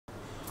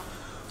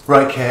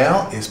Right,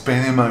 Kale, it's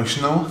been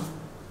emotional.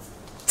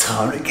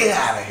 Time to get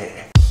out of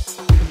here.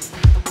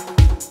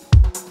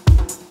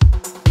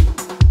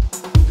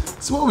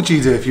 So what would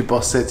you do if your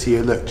boss said to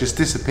you, look, just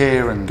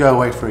disappear and go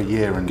away for a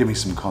year and give me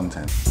some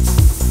content?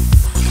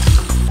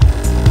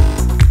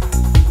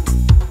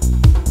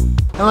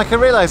 And like, I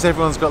realise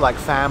everyone's got like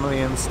family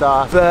and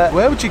stuff, but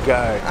where would you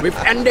go? With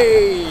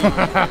Andy!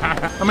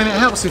 I mean, it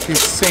helps if you're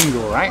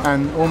single, right?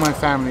 And all my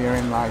family are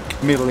in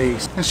like Middle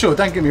East. And sure,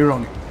 don't get me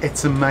wrong,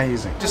 it's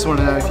amazing. Just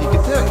want to know if you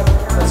could do it,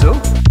 that's all.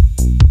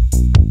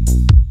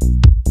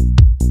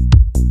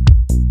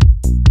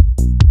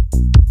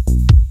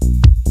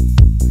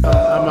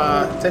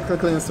 I'm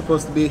technically not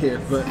supposed to be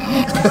here, but...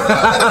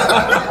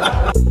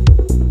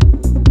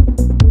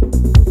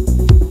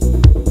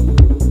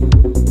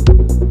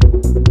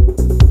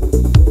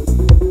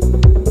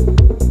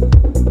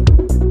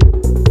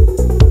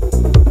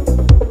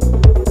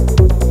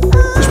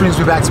 Brings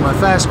me back to my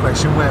first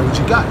question, where would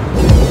you go?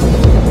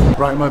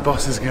 Right, my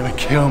boss is gonna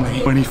kill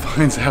me when he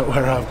finds out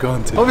where I've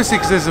gone to. Obviously,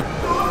 because there's a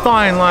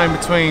fine line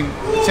between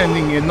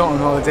pretending you're not on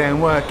holiday and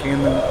working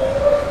and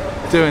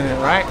then doing it,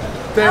 right?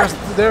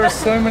 There are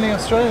so many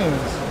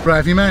Australians. Right,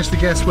 have you managed to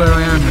guess where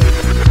I am?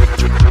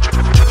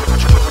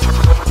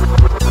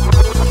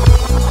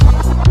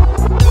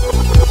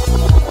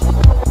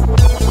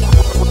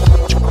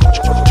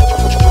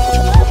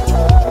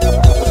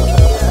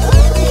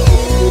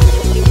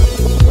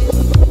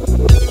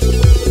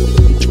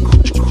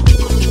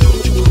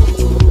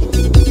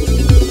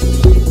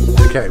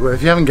 Okay, well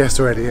if you haven't guessed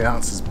already, the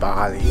answer's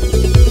Bali.